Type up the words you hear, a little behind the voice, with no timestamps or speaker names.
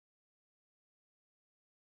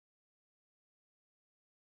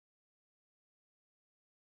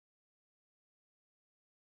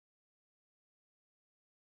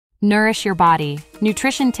Nourish your body,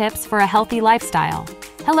 nutrition tips for a healthy lifestyle.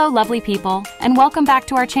 Hello lovely people, and welcome back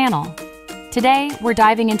to our channel. Today, we're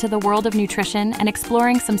diving into the world of nutrition and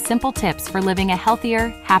exploring some simple tips for living a healthier,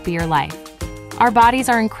 happier life. Our bodies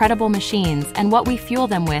are incredible machines, and what we fuel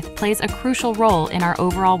them with plays a crucial role in our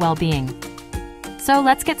overall well-being. So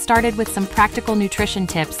let's get started with some practical nutrition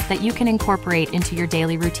tips that you can incorporate into your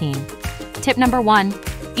daily routine. Tip number 1,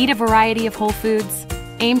 eat a variety of whole foods.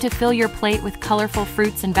 Aim to fill your plate with colorful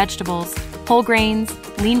fruits and vegetables, whole grains,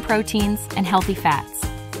 lean proteins, and healthy fats.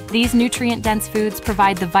 These nutrient-dense foods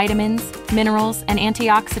provide the vitamins, minerals, and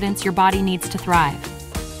antioxidants your body needs to thrive.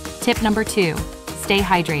 Tip number 2, stay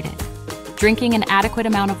hydrated. Drinking an adequate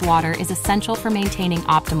amount of water is essential for maintaining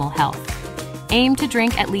optimal health. Aim to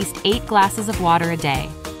drink at least 8 glasses of water a day,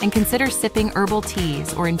 and consider sipping herbal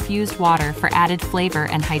teas or infused water for added flavor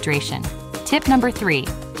and hydration. Tip number 3,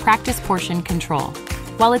 practice portion control.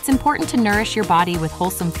 While it's important to nourish your body with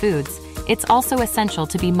wholesome foods, it's also essential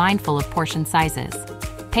to be mindful of portion sizes.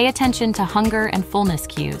 Pay attention to hunger and fullness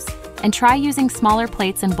cues, and try using smaller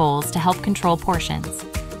plates and bowls to help control portions.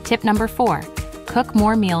 Tip number 4, cook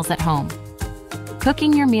more meals at home.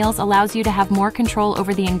 Cooking your meals allows you to have more control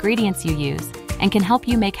over the ingredients you use and can help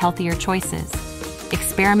you make healthier choices.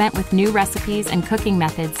 Experiment with new recipes and cooking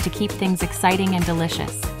methods to keep things exciting and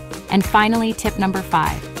delicious. And finally, tip number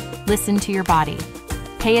 5, listen to your body.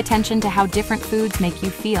 Pay attention to how different foods make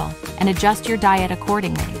you feel and adjust your diet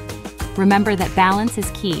accordingly. Remember that balance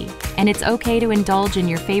is key, and it's okay to indulge in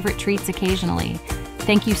your favorite treats occasionally.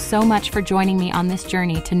 Thank you so much for joining me on this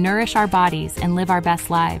journey to nourish our bodies and live our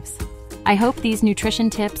best lives. I hope these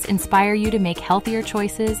nutrition tips inspire you to make healthier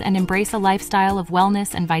choices and embrace a lifestyle of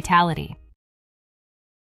wellness and vitality.